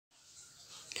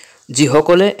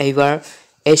যিসকলে এইবাৰ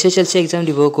HSLC exam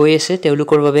দিব গৈ আছে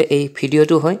তেওঁলোকৰ বাবে এই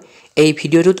ভিডিঅ'টো হয় এই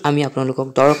ভিডিঅ'টোত আমি আপোনালোকক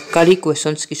দৰকাৰী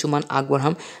কোৱেশ্চনছ কিছুমান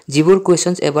আগবঢ়াম যিবোৰ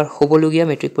কোৱেশ্চনছ এবাৰ হ'বলগীয়া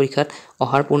মেট্ৰিক পৰীক্ষাত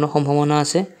অহাৰ পূৰ্ণ সম্ভাৱনা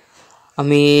আছে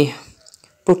আমি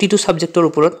প্ৰতিটো সাবজেক্টৰ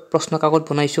ওপৰত প্ৰশ্ন কাকত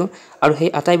বনাইছো আৰু সেই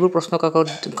আটাইবোৰ প্ৰশ্ন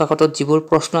কাকতত যিবোৰ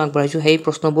প্ৰশ্ন আগবঢ়াইছো সেই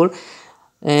প্ৰশ্নবোৰ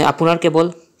আপোনাৰ কেৱল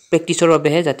প্ৰেক্টিছৰ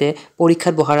বাবেহে যাতে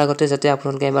পৰীক্ষাত বহাৰ আগতে যাতে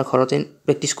আপোনালোকে এবাৰ ঘৰতে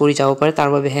প্ৰেক্টিছ কৰি যাব পাৰে তাৰ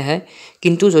বাবেহে হয়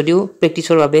কিন্তু যদিও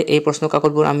প্ৰেক্টিছৰ বাবে এই প্ৰশ্ন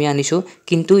কাকতবোৰ আমি আনিছো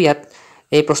কিন্তু ইয়াত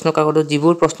এই প্ৰশ্ন কাকতত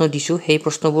যিবোৰ প্ৰশ্ন দিছো সেই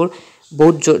প্ৰশ্নবোৰ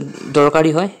বহুত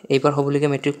দৰকাৰী হয় এইবাৰ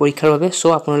হ'বলগীয়া মেট্ৰিক পৰীক্ষাৰ বাবে সো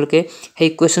আপোনালোকে সেই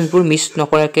কোৱেশ্চনবোৰ মিছ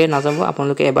নকৰাকৈ নাযাব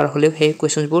আপোনালোকে এবাৰ হ'লেও সেই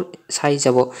কোৱেশ্চনবোৰ চাই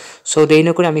যাব সো দেৰি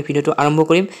নকৰি আমি ভিডিঅ'টো আৰম্ভ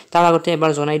কৰিম তাৰ আগতে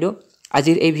এবাৰ জনাই দিও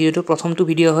আজিৰ এই ভিডিঅ'টো প্ৰথমটো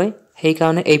ভিডিঅ' হয় সেই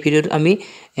কাৰণে এই ভিডিঅ'ত আমি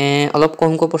অলপ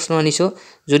কমকৈ প্ৰশ্ন আনিছো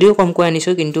যদিও কমকৈ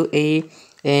আনিছো কিন্তু এই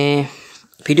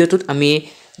ভিডিঅ'টোত আমি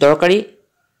দৰকাৰী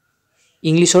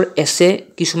ইংলিছৰ এছে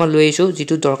কিছুমান লৈ আহিছো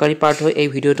যেটো দৰকাৰী পাৰ্ট হয় এই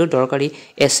ভিডিঅ'টো দৰকাৰী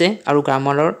এছে আৰু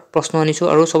গ্ৰামাৰৰ প্ৰশ্ন আনিছো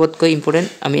আৰু সবতকৈ ইম্পৰ্টেন্ট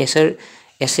আমি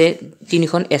এছে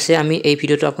তিনিখন এছে আমি এই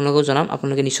ভিডিঅ'টো আপোনালোকক জনাম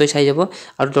আপোনালোকে নিশ্চয় চাই যাব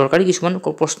আৰু দৰকাৰী কিছুমান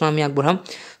প্ৰশ্ন আমি আগবঢ়াম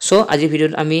সো আজি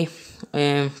ভিডিঅ'ত আমি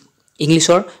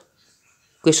ইংলিছৰ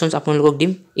কোৱেশ্চনছ আপোনালোকক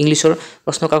দিম ইংলিছৰ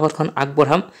প্ৰশ্ন কাকতখন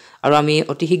আগবঢ়াম আৰু আমি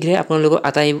অতি শীঘ্ৰে আপোনালোকক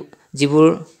আটাই যিবোৰ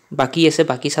বাকি আছে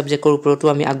বাকি সাবজেক্টৰ ওপৰতো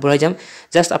আমি আগবঢ়াই যাম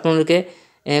জাস্ট আপোনালোকে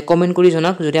কমেন্ট কৰি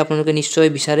জনাওক যদি আপোনালোকে নিশ্চয়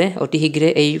বিচাৰে অতি শীঘ্ৰে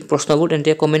এই প্ৰশ্নবোৰ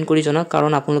তেন্তে কমেন্ট কৰি জনাওক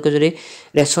কাৰণ আপোনালোকে যদি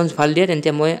ৰেসপন্স ভাল দিয়ে তেন্তে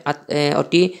মই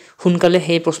অতি সোনকালে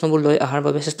সেই প্ৰশ্নবোৰ লৈ আহাৰ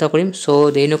বাবে চেষ্টা কৰিম সো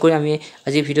দেৰি নকৰি আমি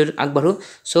আজি ভিডিঅ'ত আগবাঢ়ো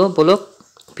সো বলক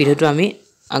ভিডিঅ'টো আমি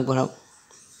আগবঢ়াও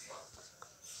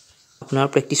আপোনাৰ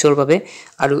প্ৰেক্টিছৰ বাবে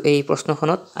আৰু এই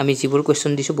প্ৰশ্নখনত আমি যিবোৰ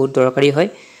কোৱেশ্চন দিছো বহুত দৰকাৰী হয়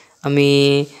আমি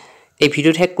এই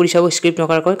ভিডিঅ'টো হেক কৰি চাব স্ক্ৰিপ্ট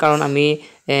নকৰাকৈ কাৰণ আমি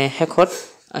হেকত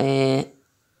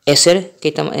এছেৰ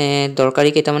কেইটামান দৰকাৰী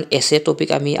কেইটামান এছে টপিক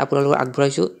আমি আপোনালোকক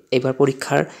আগবঢ়াইছো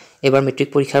এবাৰ মেট্ৰিক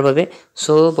পৰীক্ষাৰ বাবে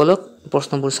সো বলক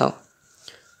প্ৰশ্নবোৰ চাও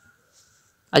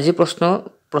আজি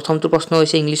প্ৰথমটো প্ৰশ্ন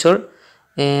হৈছে ইংলিছৰ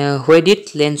what did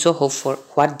লেন্সো hope for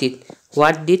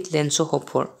what did লেন্সো hope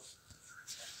for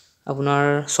আপোনাৰ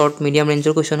শৰ্ট মিডিয়াম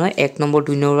ৰেঞ্জৰ কোৱেশ্চন হয় 1 নম্বৰ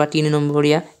 2 নম্বৰ 3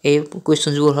 নম্বৰীয়া এই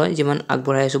কোৱেশ্চনবোৰ হয় যিমান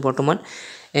আগবঢ়াই আছো বৰ্তমান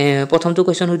প্ৰথমটো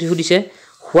কোৱেশ্চন সুধিছে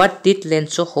হোৱাট ডিড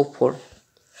লেন্সো হোপ ফৰ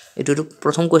এটো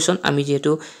প্ৰথম কোৱেশ্চন আমি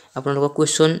যেহেতু আপোনালোকক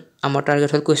কোৱেশ্চন আমাৰ টাৰ্গেট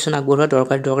হ'ল কোৱেশ্চন আগবঢ়োৱা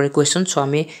দৰকাৰী কোৱেশ্চন সো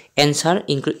আমি এনসাৰ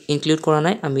ইনক্লুড কৰা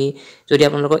নাই আমি যদি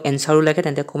আপোনালোকক এনসাৰো লাগে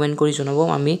তেন্তে কমেন্ট কৰি জনাব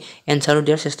আমি এনসাৰো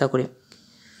দিয়াৰ চেষ্টা কৰিম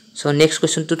সো নেক্সট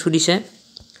কোৱেশ্চনটো সুধিছে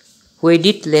Why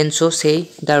did Lenso say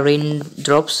the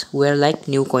raindrops were like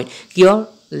new coin? কিয়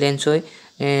লেন্সই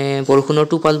বৰষুণৰ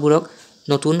টোপালবোৰক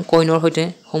নতুন কইনৰ হৈতে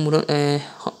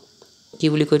কি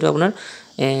বুলি কয়টো আপোনাৰ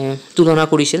তুলনা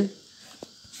কৰিছিল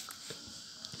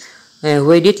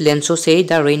Why did Lenso say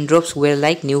the raindrops were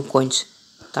like new coins?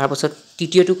 তাৰ পাছত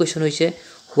তৃতীয়টো কোৱেশ্চন হৈছে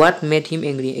What made him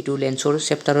angry? এটো লেন্সৰ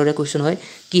চেপ্টাৰৰে কোৱেশ্চন হয়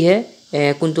কিহে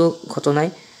কোনটো ঘটনাই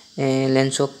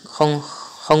লেন্সক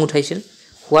খং উঠাইছিল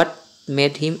What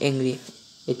made him angry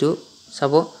etu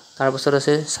sabo tar pasot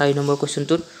ase 4 number question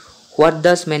tut what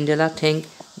does Mandela thank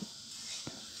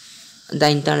the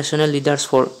international leaders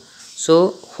for so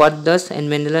what does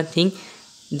Mandela think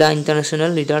the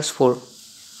international leaders for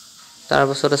tar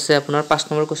pasot ase apunar 5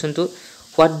 number question tu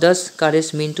what does courage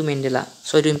mean to Mandela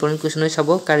so etu important question hoy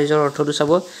sabo courage or ortho tu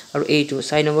sabo aru eitu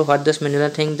 6 number what does Mandela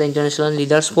thank the international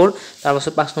leaders for tar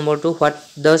pasot 5 number tu what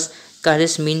does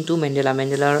courage mean to Mandela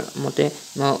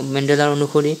Mandela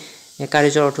অনুসৰি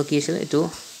courageৰ অৰ্থ কি আছিল এটো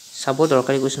sub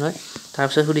দৰকাৰী question হয় তাৰ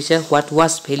পিছত সুধিছে what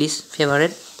was Valley's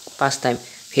favorite pastime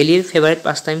Valleyৰ favorite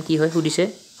pastime কি হয় সুধিছে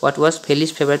what was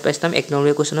Valley's favorite pastime এক নম্বৰ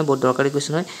কোৱেশ্চন হয় বহুত দৰকাৰী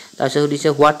কোৱেশ্চন হয় তাৰ পিছত সুধিছে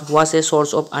what was a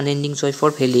source of unending joy for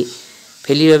Valley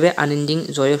Valleyৰ বাবে unending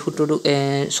joyৰ সূত্ৰটো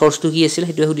sourceটো কি আছিল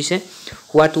হেতু সুধিছে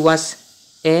what was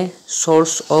a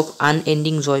source of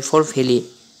unending joy for Valley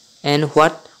and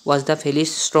what was the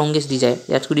Valley's strongest desire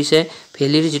yat kudise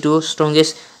Valleyr jitu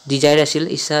strongest desire asil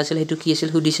issa asil hetu ki asil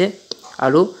hudise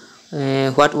aru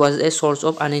what was a source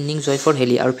of unending joy for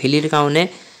Valley aru Valleyr kaone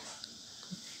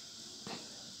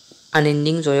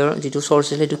unending joy or jitu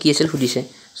source hetu ki asil hudise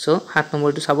so 7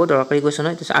 number tu sabo dorakari question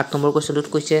hoy 8 number question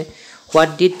tut koise what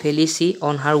did Valley see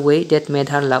on her way that made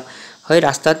her laugh hoy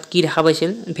rastat ki dekha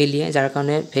paisil Valley jar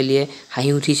kaone Valley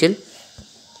hahi uthisil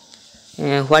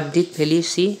what did Valley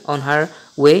see on her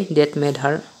way that made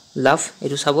her laugh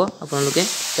etu sabo apnaloke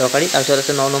dorkari tarpor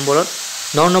ase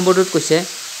 9 number tut koise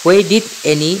why did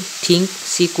any think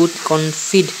she could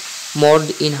confide more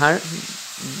in her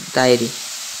diary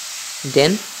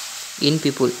than in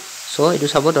people so etu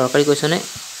sabo dorkari question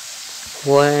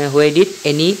why did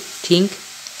any think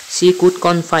she could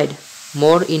confide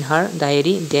more in her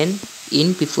diary than in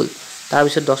people tar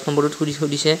bisor 10 number tut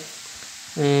hudise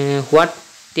what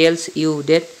tales U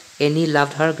date any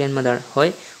loved হাৰ গ্ৰেণ্ডমাদাৰ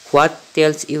হয় what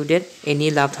tales U date any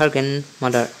loved হাৰ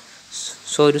গ্ৰেণ্ডমাদাৰ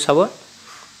চ' এইটো চাব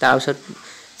তাৰপিছত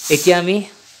এতিয়া আমি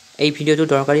এই ভিডিঅ'টো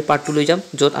দৰকাৰী পাৰ্টটো লৈ যাম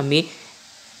য'ত আমি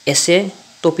এছে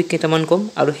টপিক কেইটামান ক'ম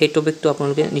আৰু সেই টপিকটো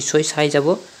আপোনালোকে নিশ্চয় চাই যাব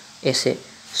এছে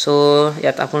চ'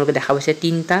 ইয়াত আপোনালোকে দেখা পাইছে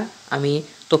তিনিটা আমি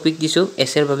টপিক দিছোঁ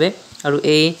এছেৰ বাবে আৰু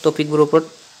এই টপিকবোৰৰ ওপৰত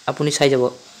আপুনি চাই যাব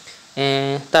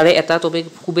তাৰে এটা টপিক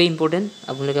খুবেই ইম্পৰ্টেণ্ট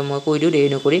আপোনালোকে মই কৈ দিওঁ দেৰি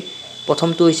নকৰি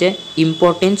প্ৰথমটো হৈছে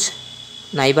ইম্পৰ্টেঞ্চ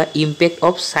নাইবা impact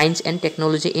of science and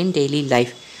technology in daily life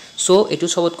চ' এইটো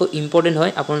চবতকৈ ইম্পৰ্টেণ্ট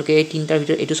হয় আপোনালোকে এই তিনিটাৰ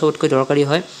ভিতৰত এইটো চবতকৈ দৰকাৰী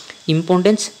হয়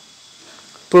ইম্পৰ্টেঞ্চ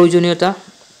প্ৰয়োজনীয়তা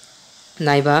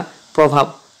নাইবা প্ৰভাৱ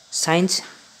ছায়েন্স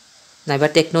নাইবা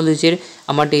টেকন'লজিৰ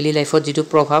আমাৰ ডেইলি লাইফত যিটো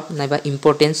প্ৰভাৱ নাইবা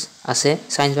ইম্পৰ্টেঞ্চ আছে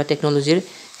ছায়েন্স বা টেকন'লজিৰ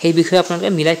সেই বিষয়ে আপোনালোকে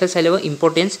মিলাই পেলাই চাই ল'ব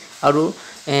ইম্পৰ্টেঞ্চ আৰু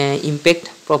ইম্পেক্ট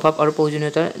প্ৰভাৱ আৰু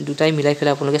প্ৰয়োজনীয়তা দুটাই মিলাই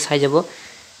পেলাই আপোনালোকে চাই যাব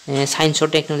ছায়েন্সৰ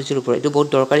টেকন'লজিৰ ওপৰত এইটো বহুত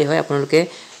দৰকাৰী হয় আপোনালোকে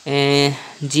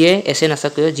যিয়ে এছে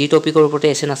নাচাওক কিয় যি টপিকৰ ওপৰতে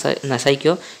এছে নাচাই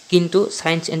কিয় কিন্তু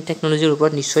ছায়েন্স এণ্ড টেকন'লজিৰ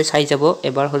ওপৰত নিশ্চয় চাই যাব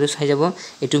এবাৰ হ'লেও চাই যাব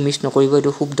এইটো মিছ নকৰিব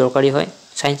এইটো খুব দৰকাৰী হয়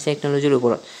ছায়েন্স টেকন'লজিৰ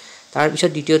ওপৰত তাৰপিছত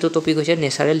দ্বিতীয়টো টপিক হৈছে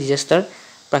নেচাৰেল ডিজাষ্টাৰ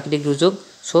প্ৰাকৃতিক দুৰ্যোগ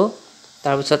চ'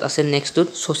 তাৰপিছত আছে নেক্সটটোত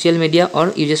social media or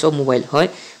uses of mobile হয়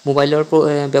মোবাইলৰ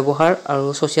ব্যৱহাৰ আৰু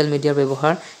ছ'চিয়েল মিডিয়াৰ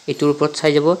ব্যৱহাৰ এইটোৰ ওপৰত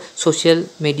চাই যাব social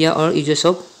media or uses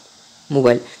of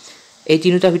mobile এই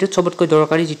তিনিটাৰ ভিতৰত চবতকৈ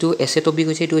দৰকাৰী যিটো এছে টপিক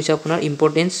হৈছে এইটো হৈছে আপোনাৰ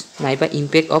ইম্পৰ্টেঞ্চ নাইবা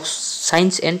impact of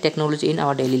science and technology in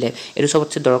hour daily life এইটো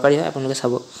চবতকৈ দৰকাৰী হয় আপোনালোকে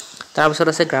চাব তাৰপিছত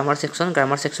আছে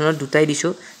গ্ৰামাৰ ছেকশ্যনত দুটাই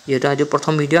দিছোঁ যিহেতু আজি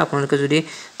প্ৰথম ভিডিঅ' আপোনালোকে যদি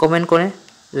কমেণ্ট কৰে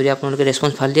যদি আপোনালোকে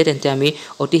ৰেছপন্স ভাল দিয়ে তেন্তে আমি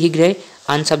অতি শীঘ্ৰেই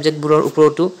আন ছাবজেক্টবোৰৰ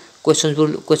ওপৰতো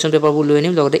কুৱেশ্যন পেপাৰবোৰ লৈ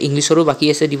আনিম লগতে ইংলিছৰো বাকী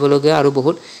আছে দিবলগীয়া আৰু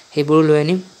বহুত সেইবোৰো লৈ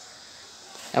আনিম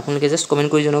আপোনালোকে জাষ্ট কমেণ্ট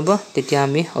কৰি জনাব তেতিয়া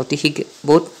আমি অতি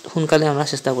বহুত সোনকালে অনাৰ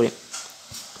চেষ্টা কৰিম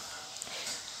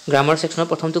গ্ৰামাৰ ছেকশ্যনৰ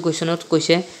প্ৰথমটো কুৱেশ্যনত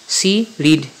কৈছে C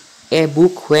read A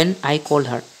book when I cold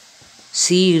her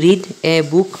C read A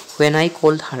book when I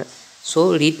cold her so'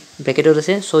 read ব্ৰেকেটত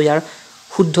আছে চ' ইয়াৰ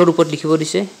শুদ্ধ ৰূপত লিখিব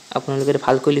দিছে আপোনালোকে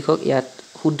ভালকৈ লিখক ইয়াত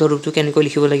শুদ্ধ ৰূপটো কেনেকৈ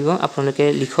লিখিব লাগিব আপোনালোকে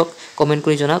লিখক কমেণ্ট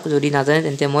কৰি জনাওক যদি নাজানে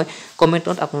তেন্তে মই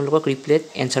কমেণ্টত আপোনালোকক ৰিপ্লাইত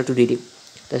এনচাৰটো দি দিম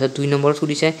তাৰপিছত 2 নম্বৰত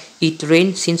সুধিছে ইট ৰেইন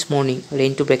চিন্স মৰ্ণিং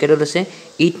ৰেইনটো ব্ৰেকেটত আছে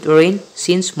ইট ৰেইন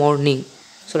চিন্স মৰ্ণিং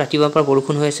চ' ৰাতিপুৱাৰ পৰা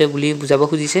বৰষুণ হৈ আছে বুলি বুজাব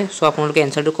খুজিছে চ' আপোনালোকে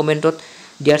এনচাৰটো কমেণ্টত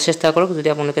দিয়াৰ চেষ্টা কৰক যদি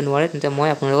আপোনালোকে নোৱাৰে তেন্তে মই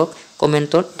আপোনালোকক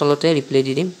কমেণ্টৰ তলতে ৰিপ্লাই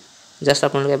দি দিম জাষ্ট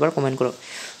আপোনালোকে এবাৰ কমেণ্ট কৰক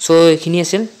চ' এইখিনি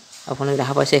আছিল আপোনালোকে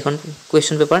দেখা পাইছে এখন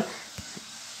কুৱেশ্যন পেপাৰ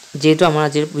যেহেতু আমাৰ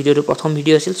আজিৰ ভিডিঅ'টো প্ৰথম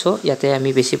ভিডিঅ' আছিল চ' ইয়াতে আমি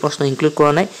বেছি প্ৰশ্ন ইনক্লুড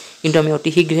কৰা নাই কিন্তু আমি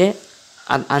অতি শীঘ্ৰে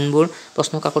আনবোৰ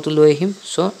প্ৰশ্ন কাকতো লৈ আহিম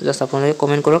চ' জাষ্ট আপোনালোকে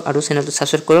কমেণ্ট কৰক আৰু চেনেলটো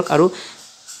ছাবস্ক্ৰাইব কৰক আৰু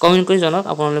কমেণ্ট কৰি জনাওক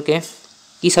আপোনালোকে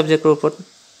কি ছাবজেক্টৰ ওপৰত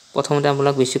প্ৰথমতে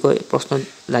আপোনাক বেছিকৈ প্ৰশ্ন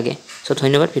লাগে চ'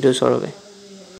 ধন্যবাদ ভিডিঅ' চোৱাৰ বাবে